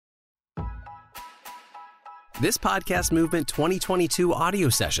This Podcast Movement 2022 audio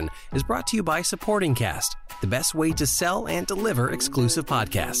session is brought to you by Supporting Cast, the best way to sell and deliver exclusive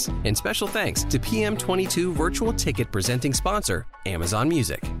podcasts. And special thanks to PM22 virtual ticket presenting sponsor, Amazon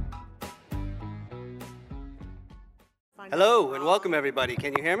Music. Hello and welcome everybody.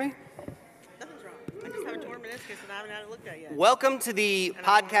 Can you hear me? Nothing's wrong. I just have 2 more minutes because I haven't had it looked at yet. Welcome to the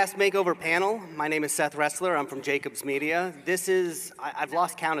Podcast Makeover panel. My name is Seth Ressler. I'm from Jacobs Media. This is, I've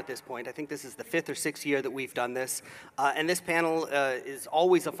lost count at this point. I think this is the 5th or 6th year that we've done this. And this panel is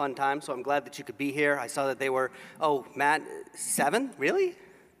always a fun time, so I'm glad that you could be here. I saw that they were, Matt, 7? Really?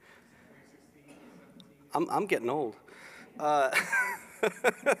 I'm getting old.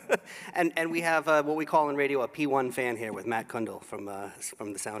 And we have what we call in radio a P1 fan here with Matt Kundle from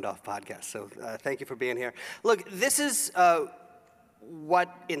the Sound Off podcast. So thank you for being here. Look, this is what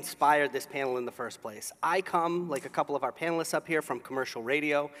inspired this panel in the first place. I come, like a couple of our panelists up here, from commercial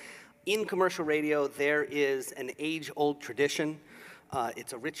radio. In commercial radio, there is an age-old tradition.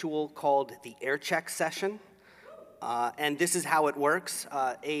 It's a ritual called the air check session. And this is how it works.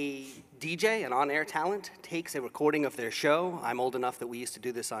 A DJ, an on-air talent, takes a recording of their show. I'm old enough that we used to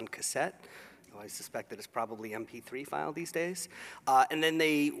do this on cassette. I suspect that it's probably MP3 file these days. And then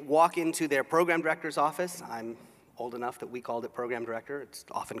they walk into their program director's office. I'm old enough that we called it program director. It's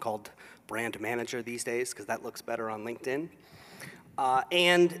often called brand manager these days because that looks better on LinkedIn.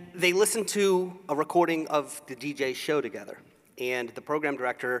 And they listen to a recording of the DJ's show together. And the program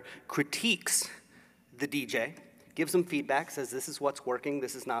director critiques the DJ, gives them feedback, says this is what's working,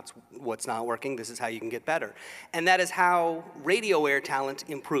 this is not what's not working, this is how you can get better. And that is how radio air talent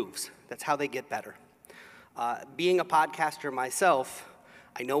improves. That's how they get better. Being a podcaster myself,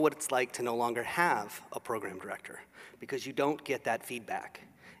 I know what it's like to no longer have a program director because you don't get that feedback.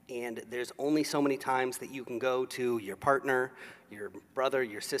 And there's only so many times that you can go to your partner, your brother,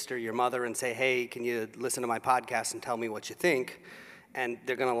 your sister, your mother, and say, hey, can you listen to my podcast and tell me what you think? And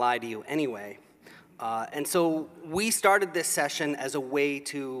they're gonna lie to you anyway. And so we started this session as a way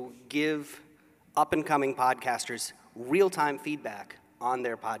to give up-and-coming podcasters real-time feedback on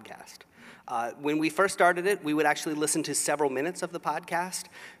their podcast. When we first started it, we would actually listen to several minutes of the podcast,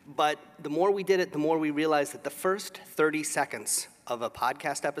 but the more we did it, the more we realized that the first 30 seconds of a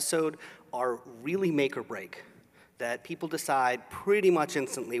podcast episode are really make or break, that people decide pretty much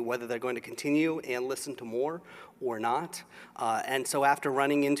instantly whether they're going to continue and listen to more or not. And so after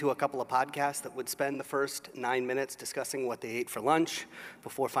running into a couple of podcasts that would spend the first 9 minutes discussing what they ate for lunch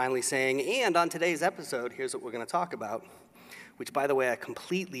before finally saying, and on today's episode, here's what we're gonna talk about, which by the way, I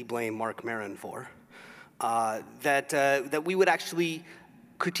completely blame Mark Maron for, that we would actually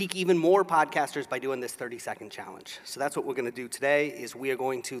critique even more podcasters by doing this 30-second challenge. So that's what we're gonna do today, is we are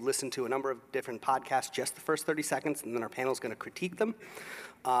going to listen to a number of different podcasts, just the first 30 seconds, and then our panel's gonna critique them.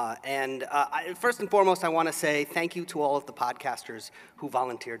 First and foremost, I wanna say thank you to all of the podcasters who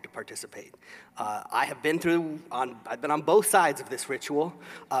volunteered to participate. I've been on both sides of this ritual,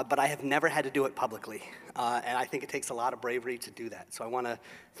 but I have never had to do it publicly. And I think it takes a lot of bravery to do that. So I wanna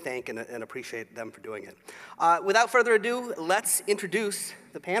thank and appreciate them for doing it. Without further ado, let's introduce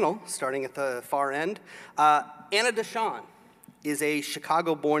the panel, starting at the far end. Anna Deshawn is a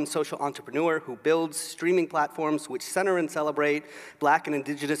Chicago-born social entrepreneur who builds streaming platforms which center and celebrate Black and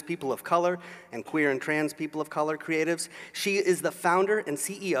Indigenous people of color and queer and trans people of color creatives. She is the founder and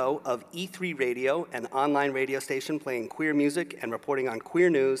CEO of E3 Radio, an online radio station playing queer music and reporting on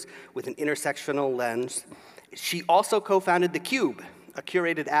queer news with an intersectional lens. She also co-founded The Cube, a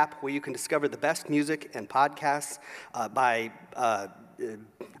curated app where you can discover the best music and podcasts by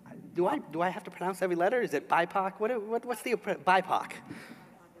do I have to pronounce every letter? Is it BIPOC? What's the BIPOC?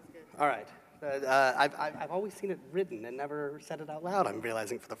 All right. I've always seen it written and never said it out loud, I'm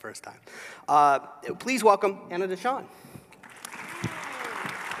realizing for the first time. Please welcome Anna Deshawn.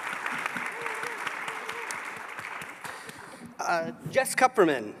 Jess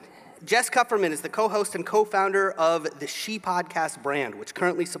Kupferman. Jess Kupferman is the co-host and co-founder of the She Podcast brand, which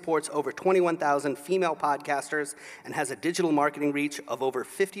currently supports over 21,000 female podcasters and has a digital marketing reach of over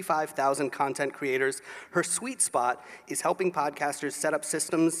 55,000 content creators. Her sweet spot is helping podcasters set up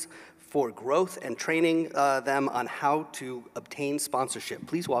systems for growth and training them on how to obtain sponsorship.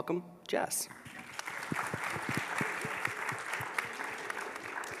 Please welcome Jess.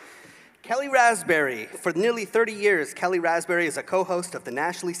 Kelly Raspberry. For nearly 30 years, Kelly Raspberry is a co-host of the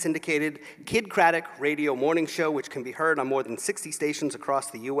nationally syndicated Kidcratic radio morning show, which can be heard on more than 60 stations across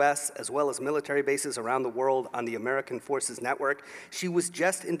the U.S., as well as military bases around the world on the American Forces Network. She was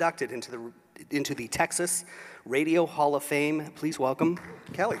just inducted into the Texas Radio Hall of Fame. Please welcome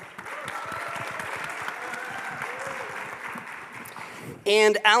Kelly.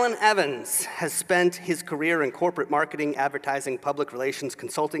 And Alan Evans has spent his career in corporate marketing, advertising, public relations,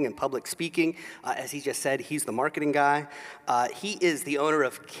 consulting, and public speaking. As he just said, he's the marketing guy. He is the owner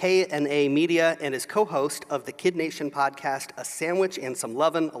of K&A Media and is co-host of the Kid Nation podcast, A Sandwich and Some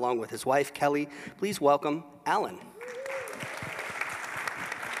Lovin', along with his wife, Kelly. Please welcome Alan.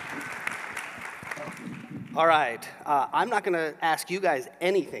 All right, I'm not going to ask you guys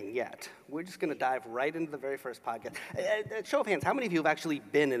anything yet. We're just going to dive right into the very first podcast. Show of hands, how many of you have actually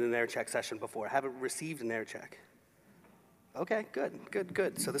been in an air check session before, haven't received an air check? Okay,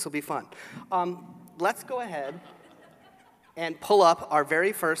 good. So this will be fun. Let's go ahead and pull up our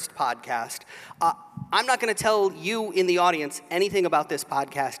very first podcast. I'm not going to tell you in the audience anything about this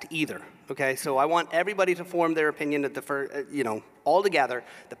podcast either. Okay, so I want everybody to form their opinion at the first, all together.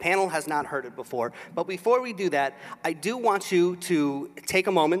 The panel has not heard it before. But before we do that, I do want you to take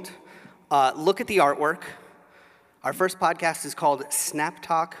a moment, look at the artwork. Our first podcast is called Snap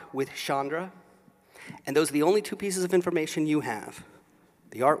Talk with Chandra. And those are the only two pieces of information you have,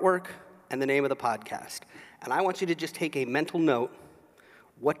 the artwork and the name of the podcast. And I want you to just take a mental note.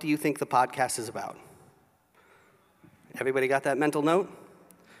 What do you think the podcast is about? Everybody got that mental note?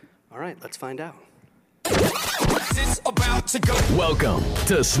 All right, let's find out. Welcome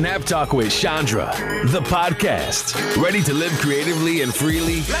to Snap Talk with Chandra, the podcast. Ready to live creatively and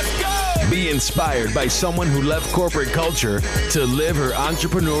freely? Let's go! Be inspired by someone who left corporate culture to live her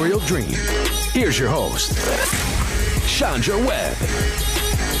entrepreneurial dream. Here's your host, Chandra Webb.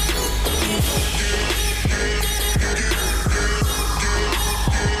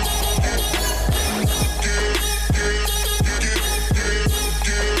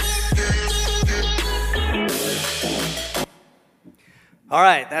 All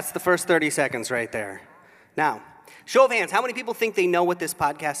right, that's the first 30 seconds right there. Now, show of hands, how many people think they know what this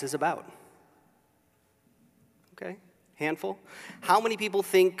podcast is about? Okay, handful. How many people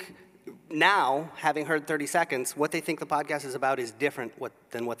think now, having heard 30 seconds, what they think the podcast is about is different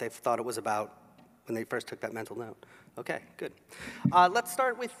than what they thought it was about when they first took that mental note? Okay, good. Let's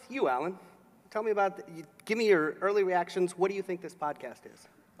start with you, Alan. Tell me give me your early reactions. What do you think this podcast is?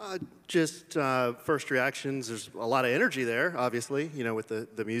 Just first reactions, there's a lot of energy there, obviously, with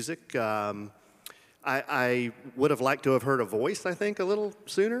the music. I would have liked to have heard a voice, I think, a little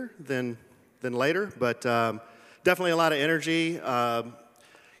sooner than later, but definitely a lot of energy.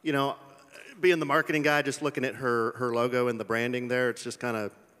 Being the marketing guy, just looking at her logo and the branding there, it's just kind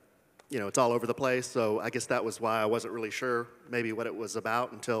of, it's all over the place. So I guess that was why I wasn't really sure maybe what it was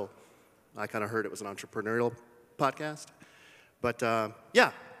about until I kind of heard it was an entrepreneurial podcast. But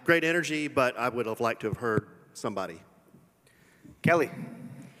yeah. Great energy, but I would have liked to have heard somebody. Kelly.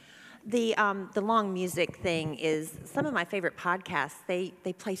 The long music thing is some of my favorite podcasts. They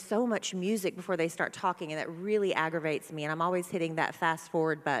play so much music before they start talking, and that really aggravates me. And I'm always hitting that fast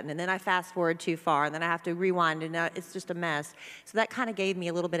forward button, and then I fast forward too far, and then I have to rewind, and it's just a mess. So that kind of gave me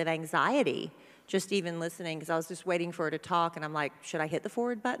a little bit of anxiety, just even listening, because I was just waiting for her to talk, and I'm like, should I hit the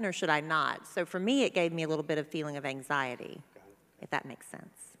forward button or should I not? So for me, it gave me a little bit of feeling of anxiety, if that makes sense.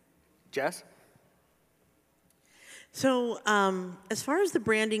 Jess? So as far as the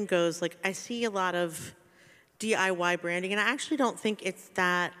branding goes, I see a lot of DIY branding, and I actually don't think it's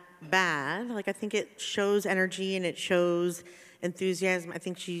that bad. I think it shows energy and it shows enthusiasm. I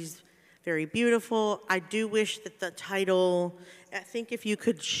think she's very beautiful. I do wish that the title, I think if you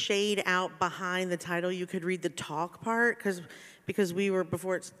could shade out behind the title, you could read the talk part, because we were,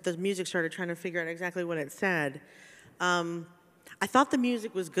 before the music started, trying to figure out exactly what it said. I thought the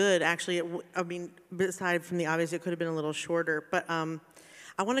music was good, actually. Aside from the obvious, it could have been a little shorter. But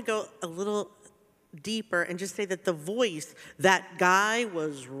I want to go a little deeper and just say that the voice, that guy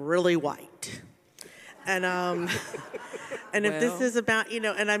was really white. And and if this is about,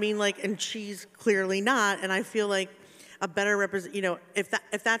 and she's clearly not. And I feel like a better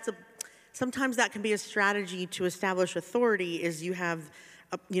sometimes that can be a strategy to establish authority, is you have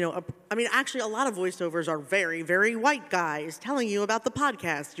actually, a lot of voiceovers are very, very white guys telling you about the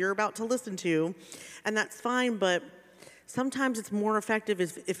podcast you're about to listen to, and that's fine, but sometimes it's more effective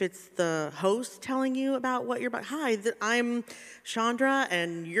if it's the host telling you about what you're about. Hi, I'm Chandra,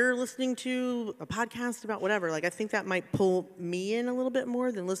 and you're listening to a podcast about whatever. I think that might pull me in a little bit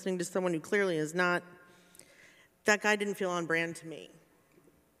more than listening to someone who clearly is not. That guy didn't feel on brand to me.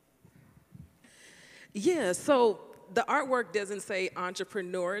 Yeah, so the artwork doesn't say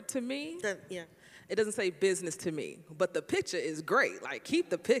entrepreneur to me. Yeah. It doesn't say business to me, but the picture is great. Keep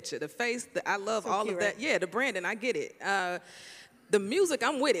the picture, the face, I love all of that. Right? Yeah, the branding, I get it. The music,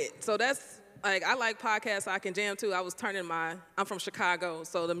 I'm with it. So that's, I like podcasts I can jam to. I'm from Chicago,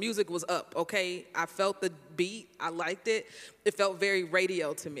 so the music was up, okay? I felt the beat. I liked it. It felt very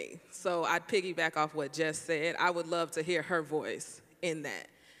radio to me. So I'd piggyback off what Jess said. I would love to hear her voice in that.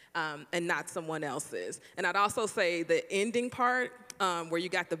 And not someone else's. And I'd also say the ending part, where you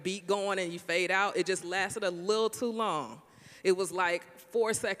got the beat going and you fade out, it just lasted a little too long. It was like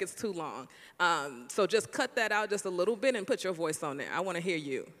 4 seconds too long. So just cut that out just a little bit and put your voice on there. I want to hear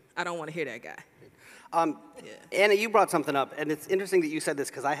you. I don't want to hear that guy. Anna, you brought something up, and it's interesting that you said this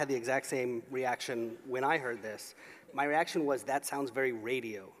because I had the exact same reaction when I heard this. My reaction was, that sounds very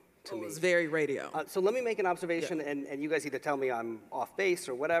radio to me. It was very radio. So let me make an observation, and you guys either tell me I'm off base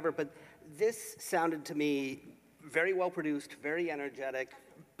or whatever, but this sounded to me very well produced, very energetic,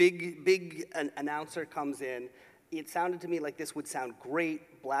 big announcer comes in. It sounded to me like this would sound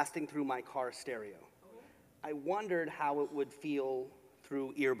great blasting through my car stereo. I wondered how it would feel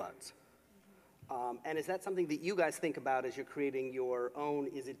through earbuds. And is that something that you guys think about as you're creating your own?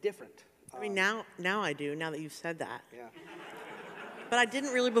 Is it different? I mean, now I do, now that you've said that. Yeah. But I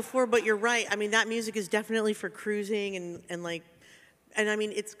didn't really before, but you're right. I mean, that music is definitely for cruising and I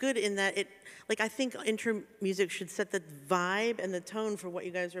mean, it's good in that it, like, I think intro music should set the vibe and the tone for what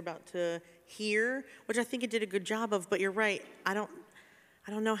you guys are about to hear, which I think it did a good job of, but you're right. I don't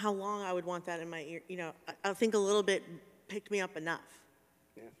know how long I would want that in my ear. You know, I think a little bit picked me up enough.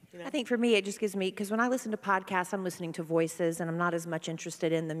 Yeah. You know? I think for me, it just gives me, because when I listen to podcasts, I'm listening to voices, and I'm not as much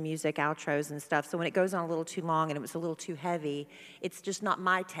interested in the music outros and stuff. So when it goes on a little too long and it was a little too heavy, it's just not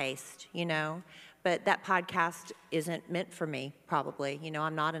my taste, you know? But that podcast isn't meant for me, probably. You know,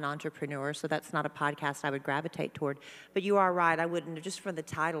 I'm not an entrepreneur, so that's not a podcast I would gravitate toward. But you are right, I wouldn't, just from the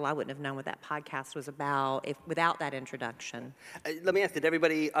title, I wouldn't have known what that podcast was about without that introduction. Let me ask, did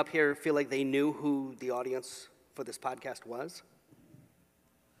everybody up here feel like they knew who the audience for this podcast was?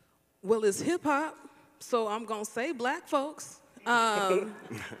 Well, it's hip-hop, so I'm going to say black folks. I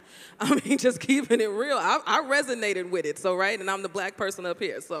mean, just keeping it real. I resonated with it, so right, and I'm the black person up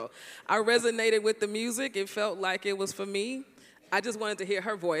here, so I resonated with the music. It felt like it was for me. I just wanted to hear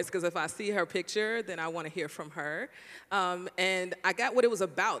her voice, because if I see her picture, then I want to hear from her. And I got what it was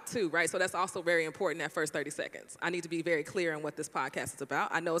about, too, right? So that's also very important, that first 30 seconds. I need to be very clear on what this podcast is about.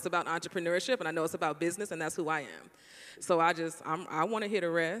 I know it's about entrepreneurship, and I know it's about business, and that's who I am. So I want to hear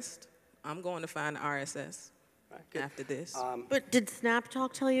the rest. I'm going to find RSS. After this. But did Snap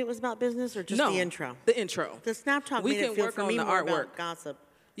Talk tell you it was about business or just the intro? The intro. The Snap Talk We made it can feel work for on me the more artwork. about gossip.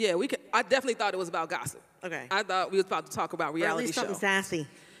 Yeah, we can. I definitely thought it was about gossip. Okay. I thought we was about to talk about Or at reality least show. something sassy.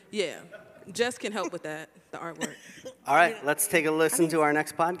 Yeah, Jess can help with that, the artwork. All right, let's take a listen to our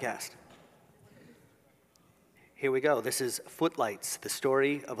next podcast. Here we go. This is Footlights, the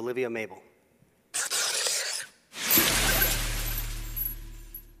story of Olivia Mabel.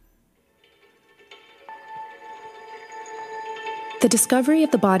 The discovery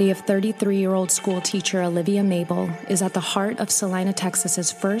of the body of 33-year-old school teacher Olivia Mabel is at the heart of Salina,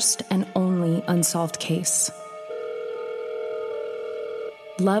 Texas's first and only unsolved case.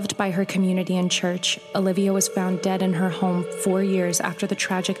 Loved by her community and church, Olivia was found dead in her home 4 years after the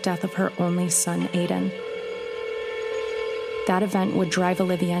tragic death of her only son, Aiden. That event would drive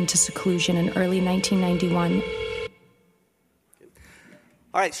Olivia into seclusion in early 1991.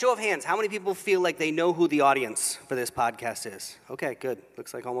 All right, show of hands. How many people feel like they know who the audience for this podcast is? Okay, good.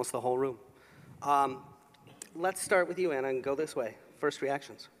 Looks like almost the whole room. Let's start with you, Anna, and go this way. First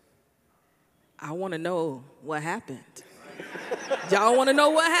reactions. I want to know what happened. Y'all want to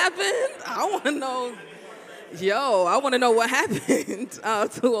know what happened? I want to know. I want to know what happened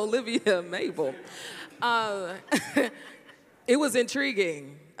to Olivia Mabel. It was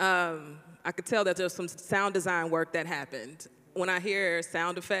intriguing. I could tell that there's some sound design work that happened. When I hear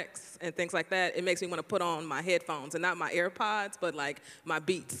sound effects and things like that, it makes me want to put on my headphones, and not my AirPods, but like my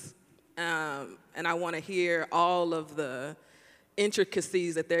Beats. And I want to hear all of the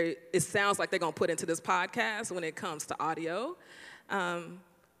intricacies that it sounds like they're going to put into this podcast when it comes to audio. And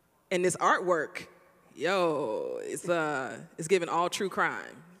this artwork, it's giving all true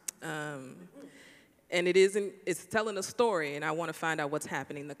crime. And it's telling a story, and I want to find out what's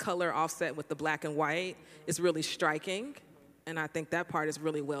happening. The color offset with the black and white is really striking. And I think that part is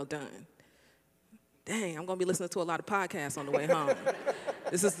really well done. Dang, I'm going to be listening to a lot of podcasts on the way home.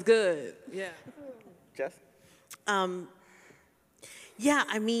 This is good. Yeah. Jess? Yeah,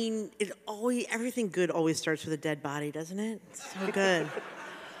 I mean, everything good always starts with a dead body, doesn't it? It's so good.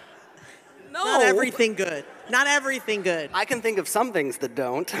 No. Not everything good. Not everything good. I can think of some things that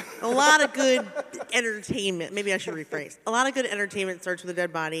don't. A lot of good entertainment. Maybe I should rephrase. A lot of good entertainment starts with a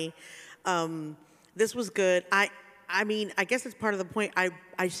dead body. This was good. I mean, I guess it's part of the point.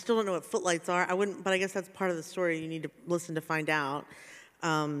 I still don't know what footlights are. But I guess that's part of the story. You need to listen to find out.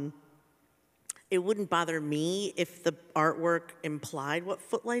 it wouldn't bother me if the artwork implied what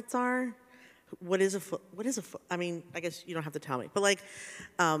footlights are. What is a foot? I mean, I guess you don't have to tell me. But like,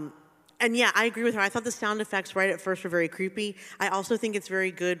 and yeah, I agree with her. I thought the sound effects right at first were very creepy. I also think it's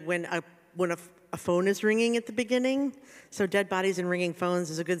very good when a phone is ringing at the beginning. So dead bodies and ringing phones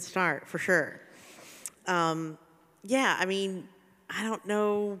is a good start, for sure. Yeah, I mean, I don't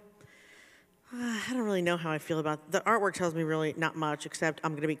know. I don't really know how I feel about the artwork. Tells me really not much, except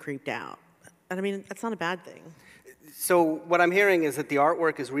I'm going to be creeped out. And I mean, that's not a bad thing. So what I'm hearing is that the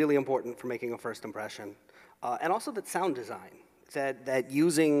artwork is really important for making a first impression, and also that sound design. That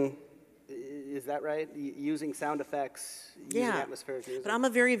using, is that right? Using sound effects, using atmospheric music. But I'm a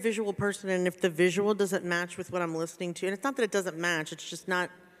very visual person, and if the visual doesn't match with what I'm listening to, and it's not that it doesn't match, it's just not.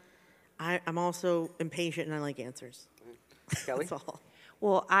 I'm also impatient and I like answers. Kelly? That's all.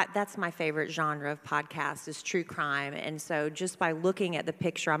 Well, that's my favorite genre of podcast is true crime. And so just by looking at the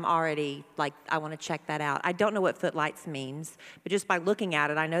picture, I'm already like, I want to check that out. I don't know what footlights means, but just by looking at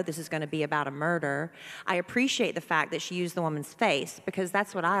it, I know this is going to be about a murder. I appreciate the fact that she used the woman's face because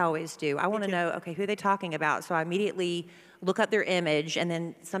that's what I always do. I want to know, okay, who are they talking about? So I immediately look up their image and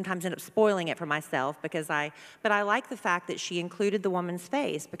then sometimes end up spoiling it for myself but I like the fact that she included the woman's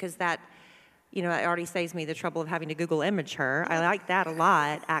face because that, you know, it already saves me the trouble of having to Google image her. I like that a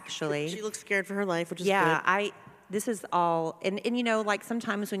lot, actually. She looks scared for her life, which is good. This is all, and you know, like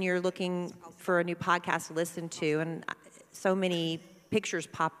sometimes when you're looking for a new podcast to listen to, and so many pictures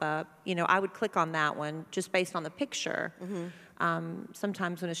pop up, you know, I would click on that one just based on the picture. Mm-hmm.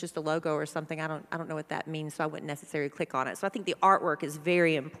 Sometimes when it's just a logo or something, I don't know what that means, so I wouldn't necessarily click on it. So I think the artwork is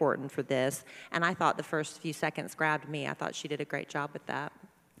very important for this, and I thought the first few seconds grabbed me. I thought she did a great job with that.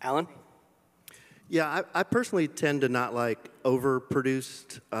 Alan? Yeah, I personally tend to not like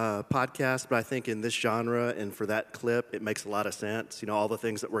overproduced podcasts, but I think in this genre and for that clip, it makes a lot of sense. You know, all the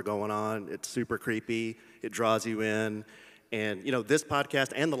things that were going on, it's super creepy, it draws you in. And, you know, this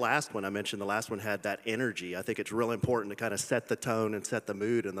podcast and the last one I mentioned, the last one had that energy. I think it's real important to kind of set the tone and set the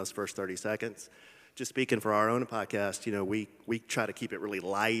mood in those first 30 seconds. Just speaking for our own podcast, you know, we try to keep it really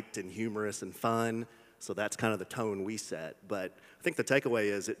light and humorous and fun. So that's kind of the tone we set. But I think the takeaway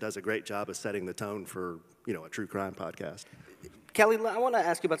is it does a great job of setting the tone for, you know, a true crime podcast. Kelly, I want to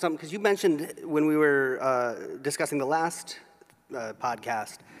ask you about something, because you mentioned when we were discussing the last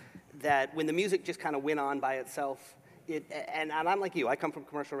podcast that when the music just kind of went on by itself, and I'm like you, I come from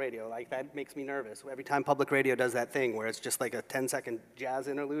commercial radio. Like, that makes me nervous. Every time public radio does that thing where it's just like a 10-second jazz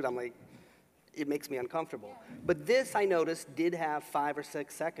interlude, I'm like, it makes me uncomfortable. But this, I noticed, did have 5 or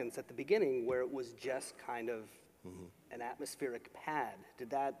 6 seconds at the beginning where it was just kind of an atmospheric pad. Did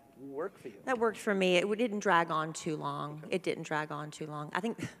that work for you? That worked for me. It didn't drag on too long. It didn't drag on too long. I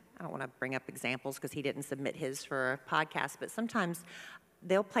don't want to bring up examples because he didn't submit his for a podcast, but sometimes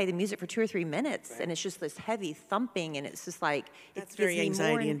they'll play the music for 2 or 3 minutes, and it's just this heavy thumping, and it's just like, that's very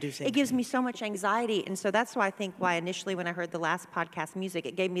anxiety-inducing. It gives me so much anxiety, and so that's why I think initially when I heard the last podcast music,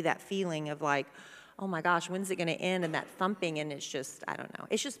 it gave me that feeling of like, oh my gosh, when's it going to end, and that thumping, and it's just, I don't know.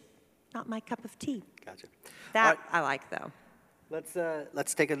 It's just not my cup of tea. Gotcha. That I like, though.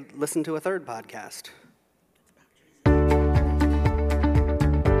 Let's take a listen to a third podcast.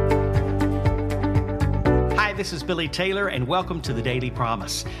 Hi, this is Billy Taylor, and welcome to The Daily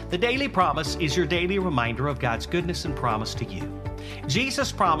Promise. The Daily Promise is your daily reminder of God's goodness and promise to you.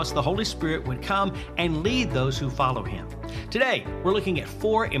 Jesus promised the Holy Spirit would come and lead those who follow him. Today, we're looking at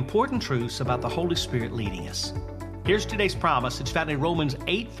 4 important truths about the Holy Spirit leading us. Here's today's promise. It's found in Romans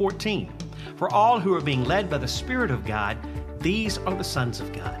 8:14. For all who are being led by the Spirit of God, these are the sons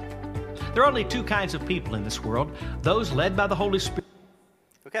of God. There are only 2 kinds of people in this world, those led by the Holy Spirit.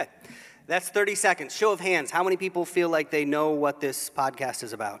 Okay. That's 30 seconds. Show of hands. How many people feel like they know what this podcast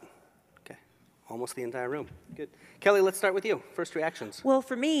is about? Okay. Almost the entire room. Good. Kelly, let's start with you. First reactions. Well,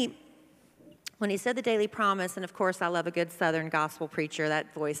 for me, when he said the Daily Promise, and of course I love a good Southern gospel preacher,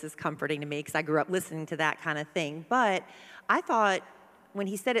 that voice is comforting to me because I grew up listening to that kind of thing. But I thought when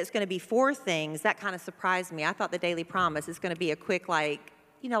he said it's going to be 4 things, that kind of surprised me. I thought the Daily Promise is going to be a quick, like,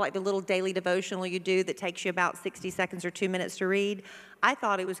 you know, like the little daily devotional you do that takes you about 60 seconds or 2 minutes to read. I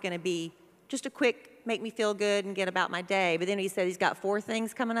thought it was going to be just a quick make me feel good and get about my day. But then he said he's got 4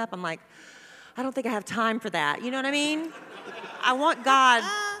 things coming up. I'm like, I don't think I have time for that. You know what I mean? I want God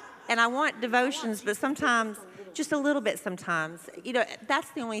and I want devotions, but sometimes, just a little bit sometimes. You know, that's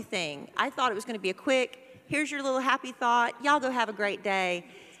the only thing. I thought it was going to be a quick, here's your little happy thought. Y'all go have a great day.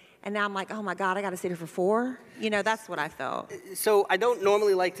 And now I'm like, oh my God, I got to sit here for 4? You know, that's what I felt. So I don't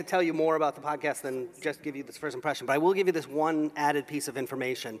normally like to tell you more about the podcast than just give you this first impression, but I will give you this one added piece of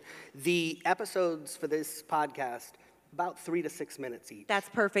information. The episodes for this podcast about 3 to 6 minutes each. That's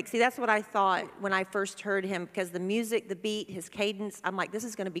perfect. See, that's what I thought when I first heard him, because the music, the beat, his cadence, I'm like, this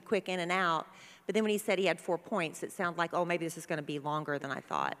is going to be quick in and out. But then when he said he had 4 points, it sounded like, oh, maybe this is going to be longer than I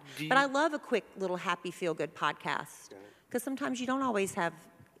thought. But I love a quick little happy, feel-good podcast, because sometimes you don't always have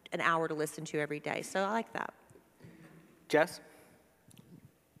an hour to listen to every day. So I like that. Jess?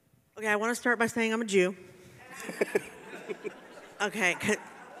 Okay, I want to start by saying I'm a Jew. Okay,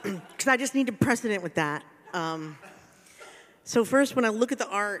 because I just need a precedent with that. So first, when I look at the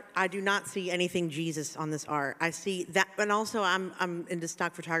art, I do not see anything Jesus on this art. I see that, and also I'm into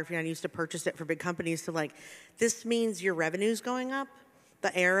stock photography, and I used to purchase it for big companies. So like, this means your revenue's going up.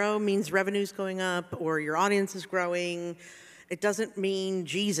 The arrow means revenue's going up, or your audience is growing. It doesn't mean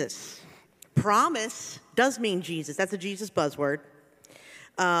Jesus. Promise does mean Jesus. That's a Jesus buzzword.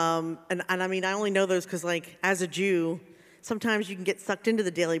 And I mean, I only know those because, like, as a Jew, sometimes you can get sucked into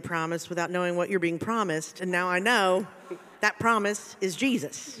the daily promise without knowing what you're being promised. And now I know that promise is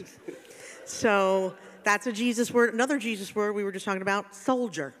Jesus. So that's a Jesus word. Another Jesus word we were just talking about,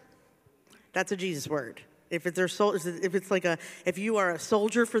 soldier. That's a Jesus word. If you are a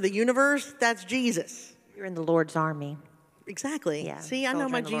soldier for the universe, that's Jesus. You're in the Lord's army. Exactly. Yeah, See, I know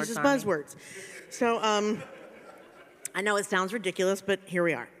my Jesus buzzwords. So I know it sounds ridiculous, but here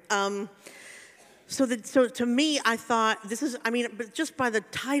we are. So to me, I thought but just by the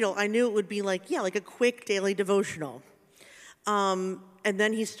title, I knew it would be like a quick daily devotional. And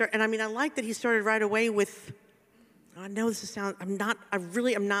then I like that he started right away with, I know this sounds, I'm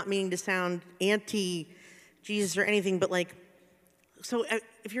not meaning to sound anti-Jesus or anything, but like, so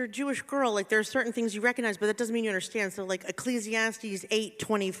if you're a Jewish girl, like there are certain things you recognize, but that doesn't mean you understand. So like Ecclesiastes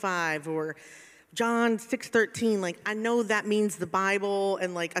 8:25 or John 6:13, like I know that means the Bible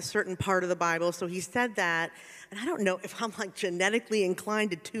and like a certain part of the Bible. So he said that, and I don't know if I'm like genetically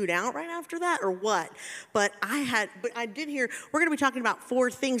inclined to tune out right after that or what. But I did hear, we're going to be talking about 4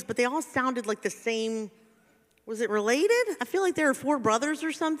 things, but they all sounded like the same. Was it related? I feel like there were 4 brothers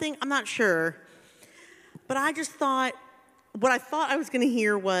or something. I'm not sure. But I just thought, what I thought I was going to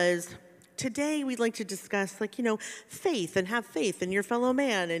hear was, today we'd like to discuss, faith and have faith in your fellow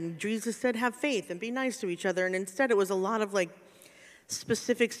man. And Jesus said, have faith and be nice to each other. And instead it was a lot of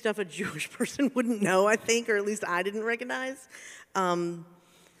specific stuff a Jewish person wouldn't know, I think, or at least I didn't recognize. So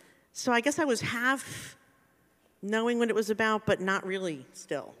I guess I was half knowing what it was about, but not really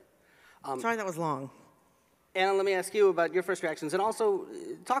still. Sorry that was long. Anna, let me ask you about your first reactions, and also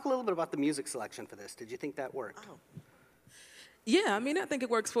talk a little bit about the music selection for this. Did you think that worked? Oh. Yeah, I think it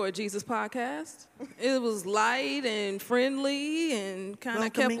works for a Jesus podcast. It was light and friendly and kind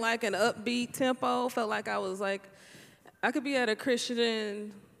of kept like an upbeat tempo. Felt like I could be at a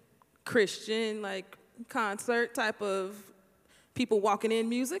Christian concert type of people walking in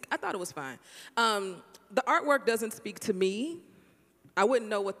music. I thought it was fine. The artwork doesn't speak to me. I wouldn't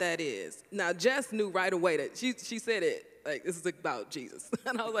know what that is. Now, Jess knew right away that she said it, like, this is about Jesus.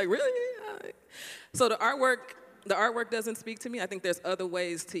 And I was like, really? So the artwork doesn't speak to me. I think there's other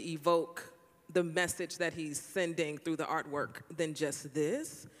ways to evoke the message that he's sending through the artwork than just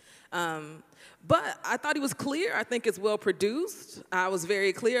this. But I thought he was clear. I think it's well produced. I was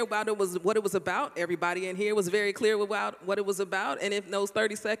very clear about what it was about. Everybody in here was very clear about what it was about. And if in those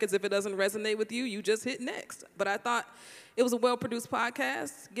 30 seconds, if it doesn't resonate with you, you just hit next. But I thought it was a well-produced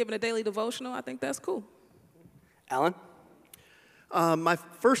podcast, given a daily devotional. I think that's cool. Alan? My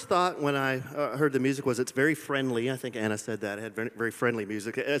first thought when I heard the music was it's very friendly. I think Anna said that. It had very, very friendly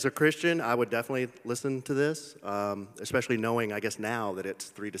music. As a Christian, I would definitely listen to this, especially knowing, I guess, now that it's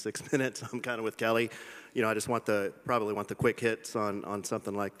 3 to 6 minutes. I'm kind of with Kelly. I just probably want the quick hits on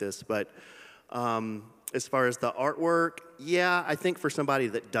something like this. But as far as the artwork, yeah, I think for somebody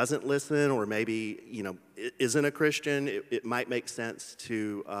that doesn't listen or maybe, isn't a Christian, it might make sense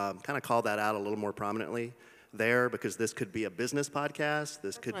to kind of call that out a little more prominently there, because this could be a business podcast.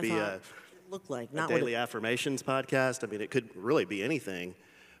 This could be a daily affirmations podcast. It could really be anything.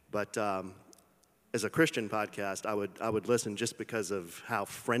 But as a Christian podcast, I would listen just because of how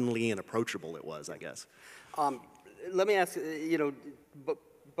friendly and approachable it was, I guess. Let me ask,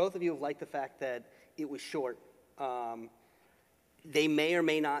 both of you have liked the fact that it was short. They may or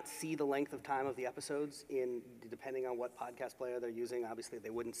may not see the length of time of the episodes depending on what podcast player they're using. Obviously, they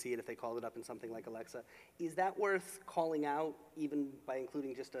wouldn't see it if they called it up in something like Alexa. Is that worth calling out, even by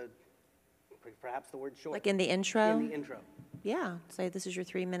including just perhaps the word short? Like in the intro? In the intro. Yeah, say this is your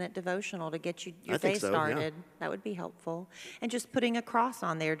 3-minute devotional to get your day started. Yeah. That would be helpful. And just putting a cross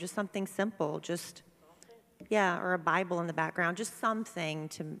on there, just something simple, or a Bible in the background, just something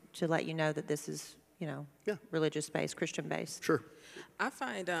to let you know that this is religious-based, Christian-based. Sure. I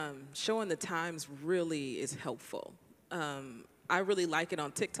find showing the times really is helpful. I really like it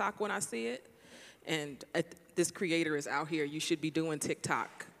on TikTok when I see it. And this creator is out here. You should be doing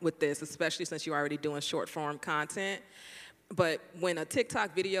TikTok with this, especially since you're already doing short form content. But when a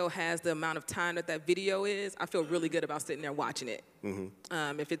TikTok video has the amount of time that video is, I feel really good about sitting there watching it.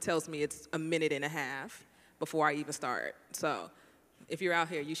 If it tells me it's a minute and a half before I even start. So if you're out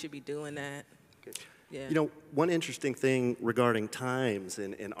here, you should be doing that. Good. Yeah. You know, one interesting thing regarding times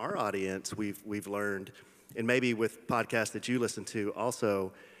in our audience we've learned, and maybe with podcasts that you listen to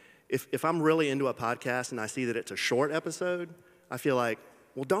also, if I'm really into a podcast and I see that it's a short episode, I feel like,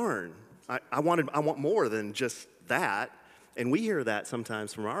 well, darn, I want more than just that. And we hear that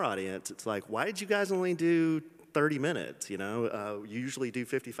sometimes from our audience. It's like, why did you guys only do 30 minutes? You know, you usually do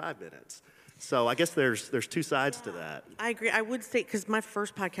 55 minutes. So I guess there's two sides to that. I agree. I would say, because my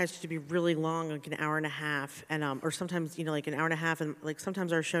first podcast used to be really long, like an hour and a half, and or sometimes, you know, like an hour and a half, and like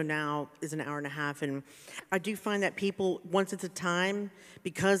sometimes our show now is an hour and a half, and I do find that people, once it's a time,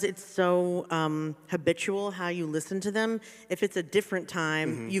 because it's so habitual how you listen to them, if it's a different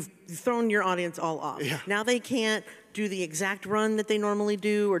time, you've thrown your audience all off. Yeah. Now they can't do the exact run that they normally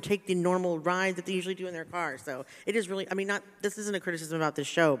do or take the normal ride that they usually do in their car. So it is really, I mean, this isn't a criticism about this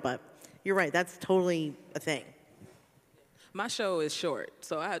show, but you're right, that's totally a thing. My show is short,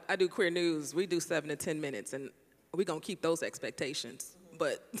 so I do queer news. We do 7 to 10 minutes, and we're going to keep those expectations,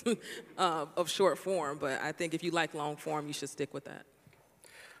 but of short form. But I think if you like long form, you should stick with that.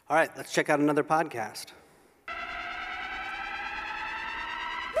 All right, let's check out another podcast.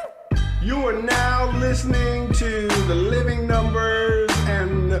 You are now listening to the Living Numbers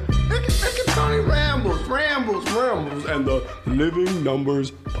and Tony Rambles, and the Living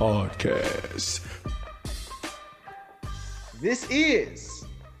Numbers podcast. This is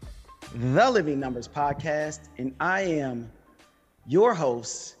the Living Numbers podcast, and I am your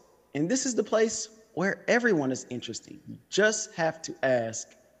host, and this is the place where everyone is interesting. You just have to ask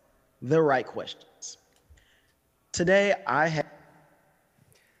the right questions. Today, I have...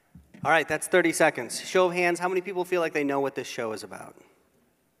 All right, that's 30 seconds. Show of hands, how many people feel like they know what this show is about?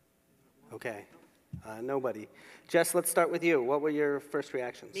 Okay, nobody. Jess, let's start with you. What were your first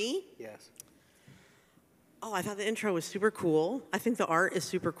reactions? Me? Yes. Oh, I thought the intro was super cool. I think the art is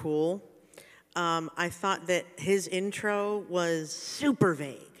super cool. I thought that his intro was super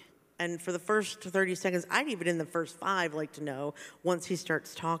vague. And for the first 30 seconds, I'd even in the first 5 like to know, once he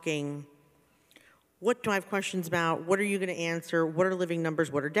starts talking, what do I have questions about? What are you going to answer? What are living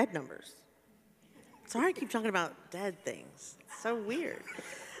numbers? What are dead numbers? Sorry I keep talking about dead things. It's so weird.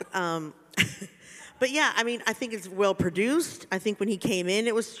 But yeah, I mean, I think it's well produced. I think when he came in,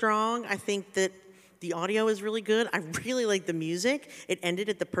 it was strong. I think that the audio is really good. I really like the music. It ended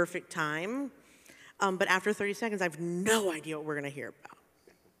at the perfect time. But after 30 seconds, I have no idea what we're going to hear about.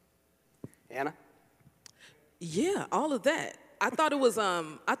 Anna? Yeah, all of that. I thought it was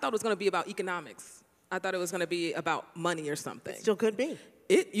going to be about economics. I thought it was going to be about money or something. It still could be.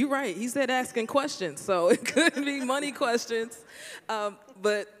 You're right. He said asking questions, so it could be money questions.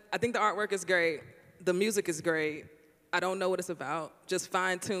 But I think the artwork is great. The music is great. I don't know what it's about. Just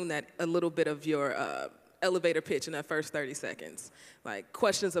fine-tune that a little bit of your elevator pitch in that first 30 seconds. Like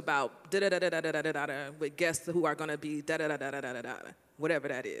questions about da-da-da-da-da-da-da-da with guests who are going to be da-da-da-da-da-da-da, whatever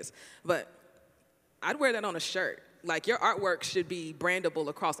that is. But I'd wear that on a shirt. Like, your artwork should be brandable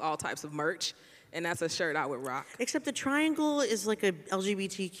across all types of merch, and that's a shirt I would rock. Except the triangle is like a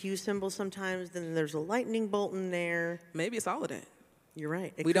LGBTQ symbol sometimes, then there's a lightning bolt in there. Maybe it's all of that. You're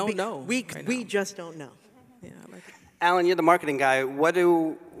right. We don't know. We just don't know. Yeah, I like it. Alan, you're the marketing guy. What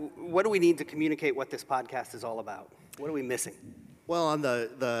do we need to communicate what this podcast is all about? What are we missing? Well, on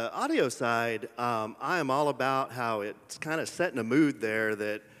the audio side, I am all about how it's kind of setting a mood there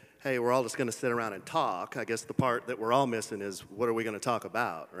that, hey, we're all just going to sit around and talk. I guess the part that we're all missing is what are we going to talk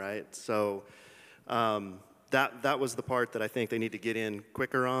about, right? So that was the part that I think they need to get in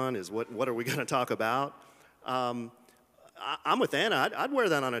quicker on is what are we going to talk about? I'm with Anna. I'd wear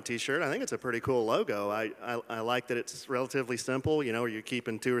that on a T-shirt. I think it's a pretty cool logo. I like that it's relatively simple. You know, you're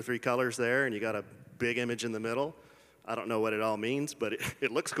keeping 2 or 3 colors there, and you got a big image in the middle. I don't know what it all means, but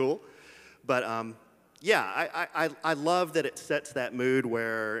it looks cool. But yeah, I love that it sets that mood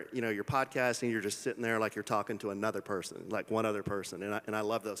where, you know, you're podcasting, you're just sitting there like you're talking to another person, like one other person, and I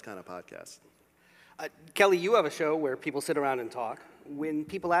love those kind of podcasts. Kelly, you have a show where people sit around and talk. When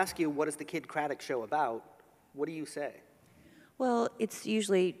people ask you, what is the Kid Craddock show about, what do you say? Well, it's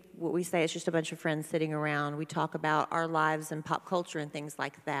usually what we say. It's just a bunch of friends sitting around. We talk about our lives and pop culture and things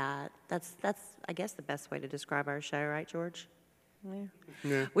like that. That's I guess, the best way to describe our show, right, George?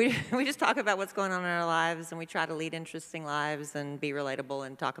 Yeah. We just talk about what's going on in our lives, and we try to lead interesting lives and be relatable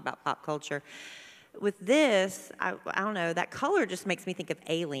and talk about pop culture. With this, I don't know, that color just makes me think of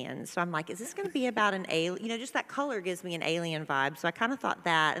aliens. So I'm like, is this going to be about an alien? You know, just that color gives me an alien vibe. So I kind of thought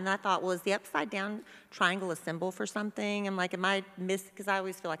that. And I thought, well, is the upside down triangle a symbol for something? I'm like, am I because I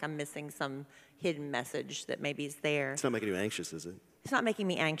always feel like I'm missing some hidden message that maybe is there. It's not making you anxious, is it? It's not making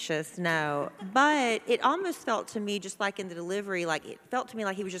me anxious, no. But it almost felt to me, just like in the delivery, like it felt to me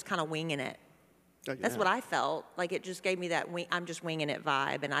like he was just kind of winging it. Oh, yeah. That's what I felt. Like it just gave me that I'm just winging it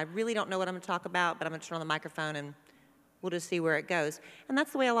vibe. And I really don't know what I'm going to talk about, but I'm going to turn on the microphone and we'll just see where it goes. And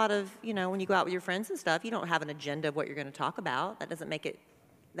that's the way a lot of, you know, when you go out with your friends and stuff, you don't have an agenda of what you're going to talk about. That doesn't mean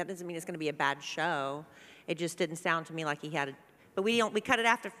it's going to be a bad show. It just didn't sound to me like he had but we cut it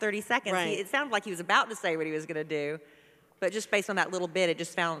after 30 seconds. Right. It sounded like he was about to say what he was going to do. But just based on that little bit, it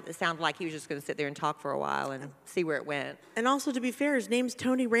sounded like he was just going to sit there and talk for a while and see where it went. And also, to be fair, his name's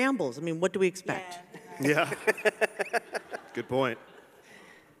Tony Rambles. I mean, what do we expect? Yeah. Good point.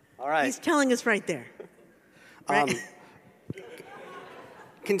 All right. He's telling us right there. Right?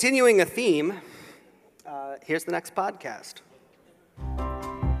 Continuing a theme, here's the next podcast.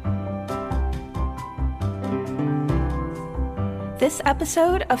 This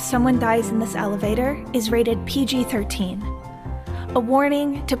episode of Someone Dies in This Elevator is rated PG-13. A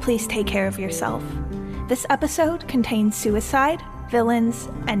warning to please take care of yourself. This episode contains suicide, villains,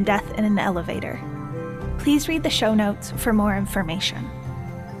 and death in an elevator. Please read the show notes for more information.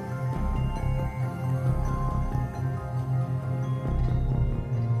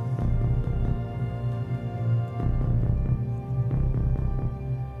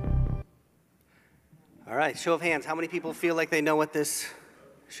 All right, show of hands. How many people feel like they know what this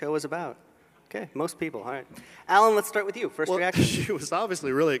show is about? Okay, most people. All right. Alan, let's start with you. First reaction. She was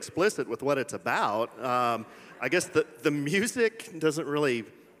obviously really explicit with what it's about. I guess the music doesn't really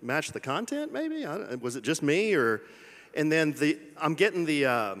match the content, maybe? Was it just me? And then I'm getting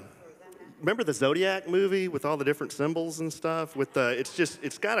remember the Zodiac movie with all the different symbols and stuff?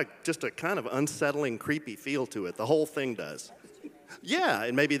 It's got just a kind of unsettling, creepy feel to it. The whole thing does. Yeah,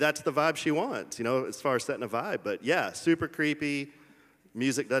 and maybe that's the vibe she wants, you know, as far as setting a vibe. But yeah, super creepy.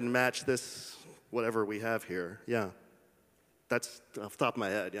 Music doesn't match this, whatever we have here. Yeah. That's off the top of my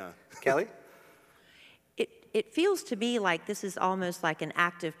head, yeah. Kelly? It feels to me like this is almost like an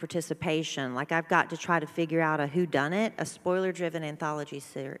active participation. Like I've got to try to figure out a whodunit, a spoiler-driven anthology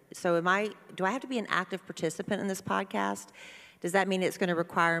series. So do I have to be an active participant in this podcast? Does that mean it's going to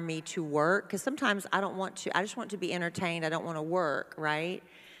require me to work? Because sometimes I don't want to. I just want to be entertained. I don't want to work, right?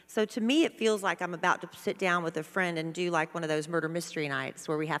 So to me, it feels like I'm about to sit down with a friend and do like one of those murder mystery nights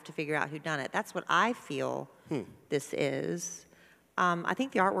where we have to figure out who done it. That's what I feel this is. I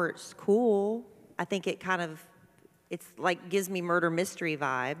think the artwork's cool. I think it's like gives me murder mystery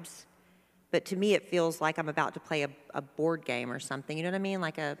vibes. But to me, it feels like I'm about to play a board game or something. You know what I mean?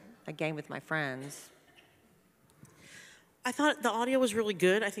 Like a game with my friends. I thought the audio was really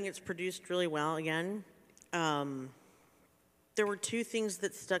good. I think it's produced really well again. There were two things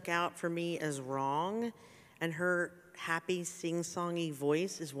that stuck out for me as wrong, and her happy sing-songy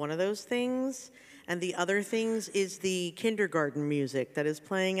voice is one of those things. And the other things is the kindergarten music that is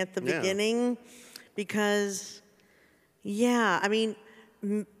playing at the beginning. Because, I mean,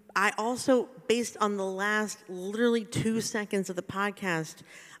 I also, based on the last literally 2 seconds of the podcast,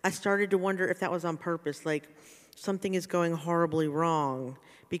 I started to wonder if that was on purpose. Like, something is going horribly wrong.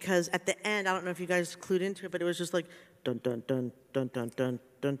 Because at the end, I don't know if you guys clued into it, but it was just like, dun, dun, dun, dun, dun, dun,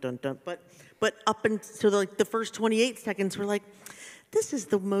 dun, dun, dun. But up until like the first 28 seconds, we're like, this is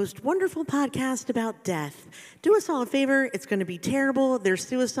the most wonderful podcast about death. Do us all a favor. It's going to be terrible. There's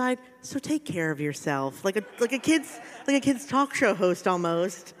suicide. So take care of yourself. Like a kid's talk show host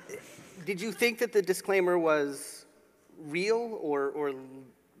almost. Did you think that the disclaimer was real or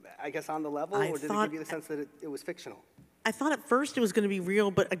I guess on the level, or did it give you the sense that it was fictional? I thought at first it was going to be real,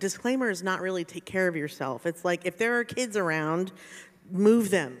 but a disclaimer is not really take care of yourself. It's like if there are kids around,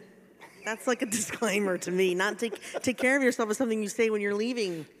 move them. That's like a disclaimer to me. Not take care of yourself is something you say when you're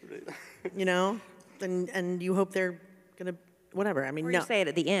leaving, you know, and you hope they're gonna whatever. I mean, or no. You say it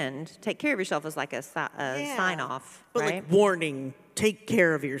at the end. Take care of yourself is like a sign off, but right? like warning, take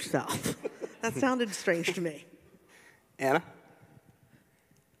care of yourself. That sounded strange to me. Anna?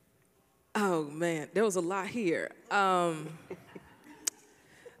 Oh, man, there was a lot here. The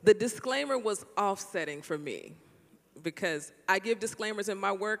disclaimer was offsetting for me because I give disclaimers in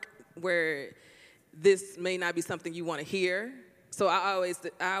my work where this may not be something you want to hear. So I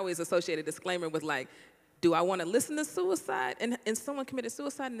always associate a disclaimer with like, do I want to listen to suicide and someone committed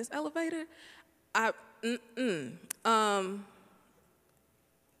suicide in this elevator?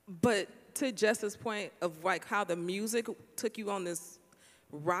 But to Jess's point of like how the music took you on this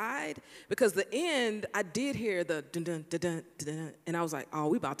ride, because the end, I did hear the dun dun dun dun dun, and I was like, oh,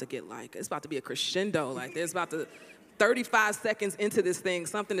 we about to get like, it's about to be a crescendo, like there's about to, 35 seconds into this thing,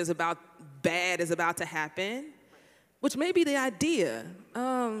 something bad is about to happen, which may be the idea.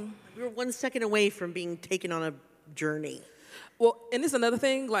 We were 1 second away from being taken on a journey. Well, and this is another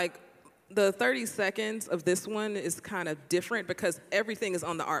thing, like the 30 seconds of this one is kind of different because everything is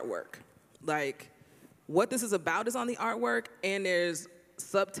on the artwork. Like what this is about is on the artwork, and there's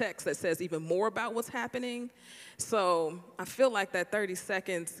subtext that says even more about what's happening. So I feel like that 30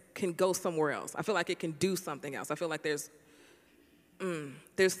 seconds can go somewhere else. I feel like it can do something else. I feel like there's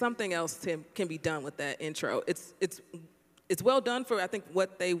something else can be done with that intro. It's well done for, I think,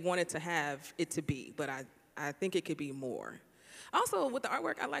 what they wanted to have it to be, but I think it could be more. Also, with the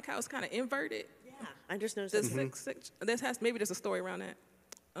artwork, I like how it's kind of inverted. Yeah, I just noticed that. Maybe there's a story around that.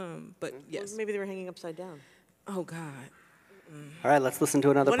 But yes. Well, maybe they were hanging upside down. Oh, God. All right, let's listen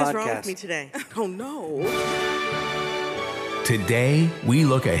to another podcast. What is wrong with me today? Oh, no. Today, we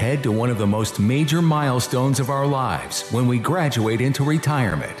look ahead to one of the most major milestones of our lives when we graduate into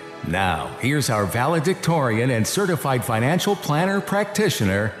retirement. Now, here's our valedictorian and certified financial planner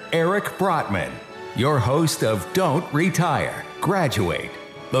practitioner, Eric Brotman, your host of Don't Retire, Graduate,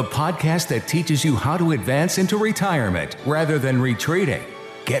 the podcast that teaches you how to advance into retirement rather than retreating.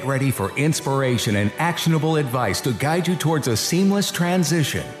 Get ready for inspiration and actionable advice to guide you towards a seamless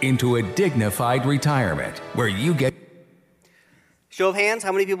transition into a dignified retirement where you get... Show of hands,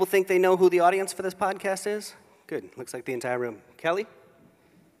 how many people think they know who the audience for this podcast is? Good, looks like the entire room. Kelly?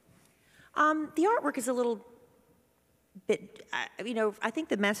 The artwork is a little bit, I think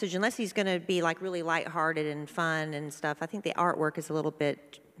the message, unless he's going to be like really lighthearted and fun and stuff, I think the artwork is a little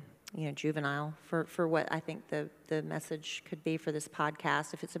bit, juvenile for what I think the message could be for this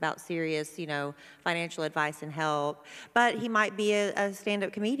podcast, if it's about serious, financial advice and help. But he might be a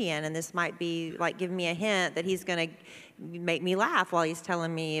stand-up comedian, and this might be like giving me a hint that he's going to make me laugh while he's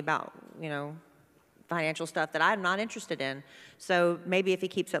telling me about, financial stuff that I'm not interested in. So maybe if he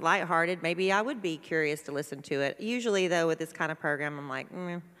keeps it lighthearted, maybe I would be curious to listen to it. Usually, though, with this kind of program, I'm like,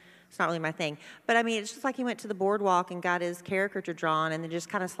 it's not really my thing. But I mean, it's just like he went to the boardwalk and got his caricature drawn and then just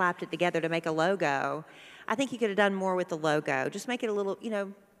kind of slapped it together to make a logo. I think he could have done more with the logo. Just make it a little,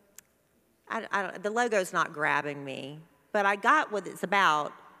 the logo's not grabbing me. But I got what it's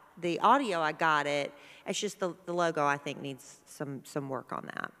about. The audio, I got it. It's just the logo, I think, needs some work on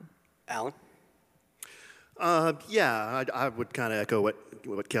that. Alan? I would kind of echo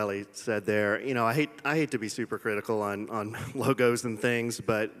what Kelly said there. I hate to be super critical on logos and things,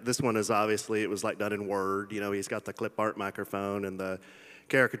 but this one is obviously, it was like done in Word. He's got the clip art microphone and the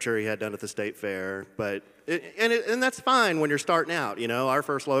caricature he had done at the state fair. But and that's fine when you're starting out. Our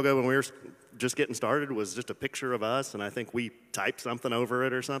first logo when we were just getting started was just a picture of us, and I think we typed something over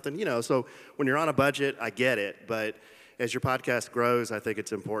it or something. So when you're on a budget, I get it, but as your podcast grows, I think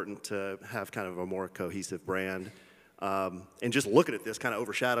it's important to have kind of a more cohesive brand. And just looking at this kind of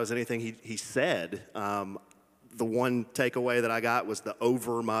overshadows anything he said. The one takeaway that I got was the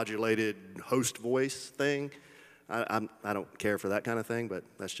over-modulated host voice thing. I don't care for that kind of thing, but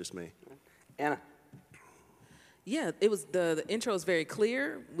that's just me. Anna? Yeah, it was the intro is very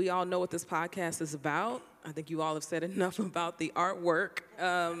clear. We all know what this podcast is about. I think you all have said enough about the artwork.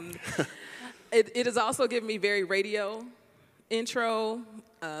 It has also given me very radio intro,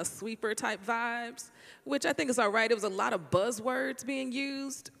 sweeper type vibes, which I think is all right. It was a lot of buzzwords being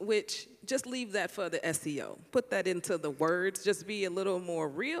used, which just leave that for the SEO. Put that into the words, just be a little more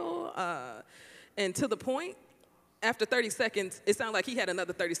real and to the point. After 30 seconds, it sounded like he had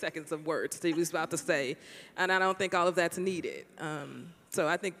another 30 seconds of words that he was about to say, and I don't think all of that's needed. So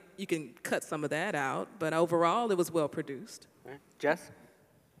I think you can cut some of that out, but overall, it was well produced. All right. Jess?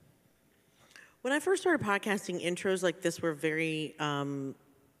 When I first started podcasting, intros like this were very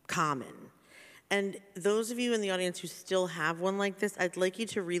common. And those of you in the audience who still have one like this, I'd like you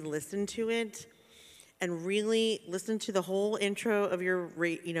to re-listen to it and really listen to the whole intro of your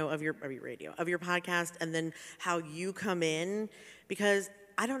podcast, and then how you come in, because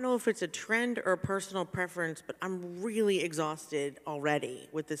I don't know if it's a trend or a personal preference, but I'm really exhausted already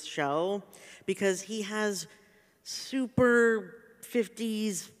with this show because he has super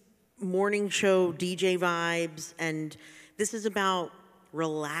 50s morning show DJ vibes, and this is about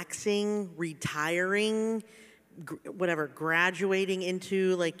relaxing, retiring, graduating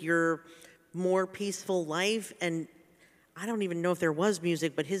into like your more peaceful life. And I don't even know if there was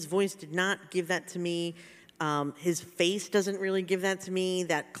music, but his voice did not give that to me. His face doesn't really give that to me.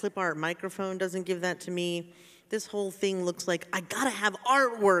 That clip art microphone doesn't give that to me. This whole thing looks like I gotta have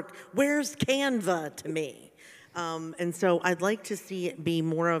artwork. Where's Canva to me? And so I'd like to see it be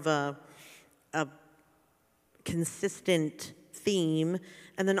more of a consistent theme.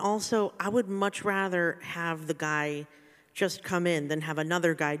 And then also, I would much rather have the guy just come in than have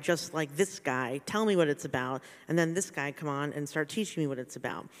another guy just like this guy tell me what it's about, and then this guy come on and start teaching me what it's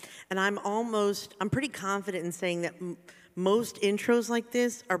about. And I'm pretty confident in saying that most intros like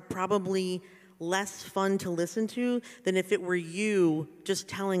this are probably less fun to listen to than if it were you just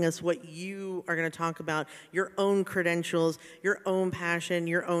telling us what you are going to talk about, your own credentials, your own passion,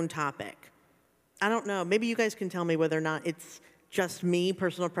 your own topic. I don't know. Maybe you guys can tell me whether or not it's just me,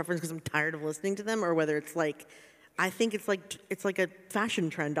 personal preference, because I'm tired of listening to them, or whether it's like, I think it's like a fashion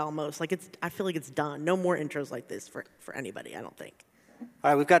trend almost. Like I feel like it's done. No more intros like this for anybody, I don't think. All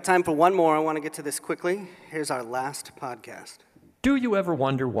right, we've got time for one more. I want to get to this quickly. Here's our last podcast. Do you ever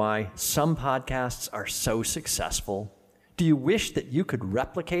wonder why some podcasts are so successful? Do you wish that you could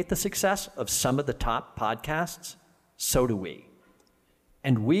replicate the success of some of the top podcasts? So do we.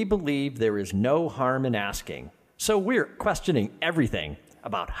 And we believe there is no harm in asking. So we're questioning everything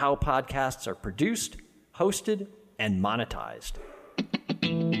about how podcasts are produced, hosted, and monetized.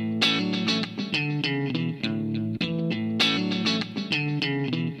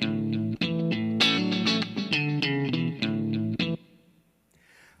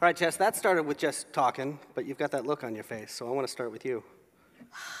 All right, Jess, that started with just talking, but you've got that look on your face, so I want to start with you.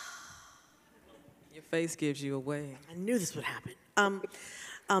 Your face gives you away. I knew this would happen.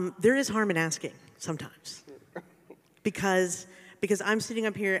 There is harm in asking sometimes. Because I'm sitting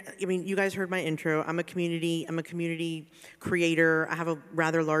up here, I mean, you guys heard my intro. I'm a community creator. I have a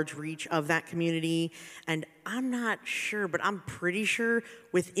rather large reach of that community. And I'm not sure, but I'm pretty sure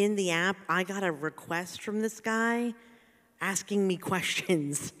within the app, I got a request from this guy asking me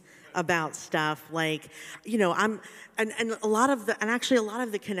questions about stuff. Like, you know, and a lot of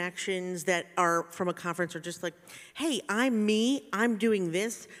the connections that are from a conference are just like, hey, I'm me, I'm doing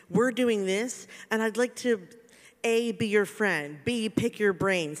this, we're doing this, and I'd like to A, be your friend, B, pick your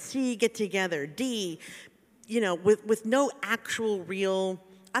brain, C, get together, D, you know, with no actual real,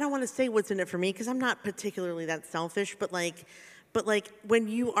 I don't want to say what's in it for me because I'm not particularly that selfish, but like when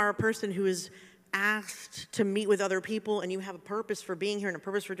you are a person who is asked to meet with other people and you have a purpose for being here and a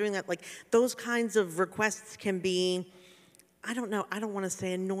purpose for doing that, like those kinds of requests can be, I don't know, I don't want to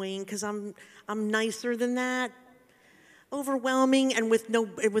say annoying because I'm nicer than that, overwhelming and with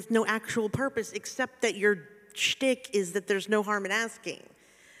no actual purpose except that your shtick is that there's no harm in asking.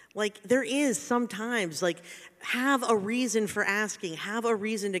 Like there is sometimes, like have a reason for asking, have a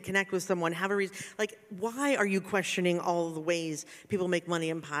reason to connect with someone, have a reason, like why are you questioning all of the ways people make money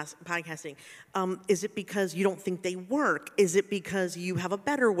in podcasting? Is it because you don't think they work? Is it because you have a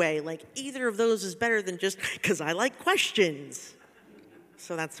better way? Like either of those is better than just because I like questions.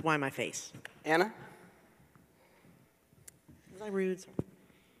 So that's why my face. Anna? Was I rude?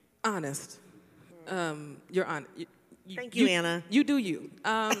 Honest. You're on. Thank you, Anna. You do you.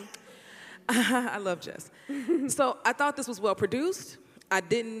 I love Jess. So I thought this was well produced. I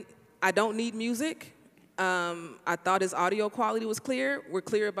don't need music. I thought his audio quality was clear. We're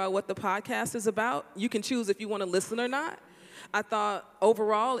clear about what the podcast is about. You can choose if you want to listen or not. I thought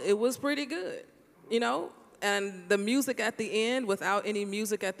overall it was pretty good, you know? And the music at the end without any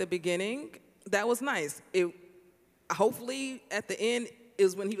music at the beginning, that was nice. Hopefully at the end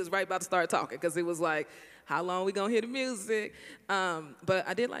is when he was right about to start talking because it was like, how long we gonna hear the music? But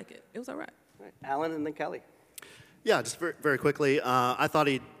I did like it. It was all right. Alan and then Kelly. Yeah, just very, very quickly. I thought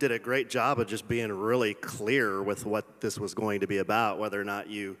he did a great job of just being really clear with what this was going to be about, whether or not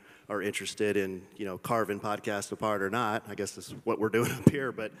you are interested in, you know, carving podcasts apart or not. I guess that's what we're doing up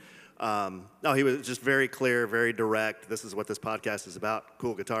here. But no, he was just very clear, very direct. This is what this podcast is about.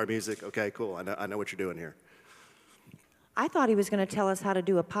 Cool guitar music. Okay, cool. I know what you're doing here. I thought he was going to tell us how to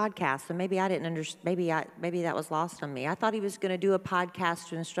do a podcast, so maybe I didn't understand. Maybe that was lost on me. I thought he was going to do a podcast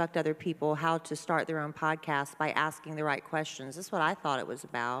to instruct other people how to start their own podcast by asking the right questions. That's what I thought it was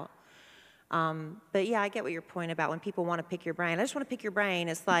about. But yeah, I get what your point about when people want to pick your brain. I just want to pick your brain.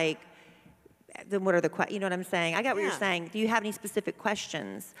 It's like, then what are the questions? You know what I'm saying? I get what you're saying. Do you have any specific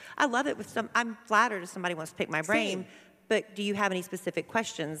questions? I love it I'm flattered if somebody wants to pick my brain. Same. But do you have any specific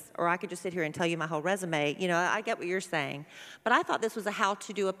questions? Or I could just sit here and tell you my whole resume. You know, I get what you're saying. But I thought this was a how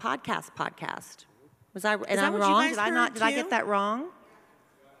to do a podcast. Was I? And I'm wrong? Did I not? Did I get that wrong?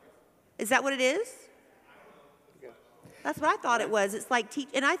 Is that what it is? That's what I thought it was. It's like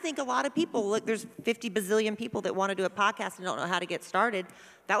and I think a lot of people, look, there's 50 bazillion people that want to do a podcast and don't know how to get started.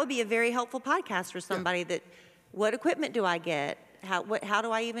 That would be a very helpful podcast for somebody that, what equipment do I get? How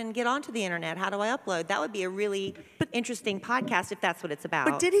do I even get onto the internet? How do I upload? That would be a really interesting podcast if that's what it's about.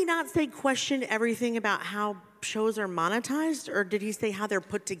 But did he not say question everything about how shows are monetized, or did he say how they're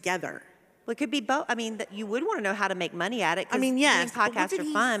put together? Well, it could be both. I mean, you would want to know how to make money at it. I mean, yes. Podcasts are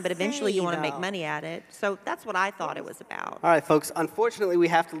fun, but eventually you want to make though? money at it. So that's what I thought it was about. All right, folks. Unfortunately, we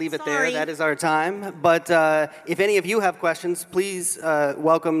have to leave it there. Sorry. That is our time. But if any of you have questions, please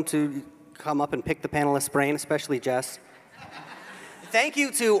welcome to come up and pick the panelist's brain, especially Jess. Thank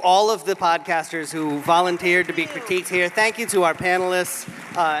you to all of the podcasters who volunteered to be critiqued here. Thank you to our panelists,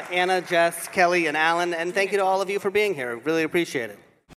 Anna, Jess, Kelly, and Alan. And thank you to all of you for being here. Really appreciate it.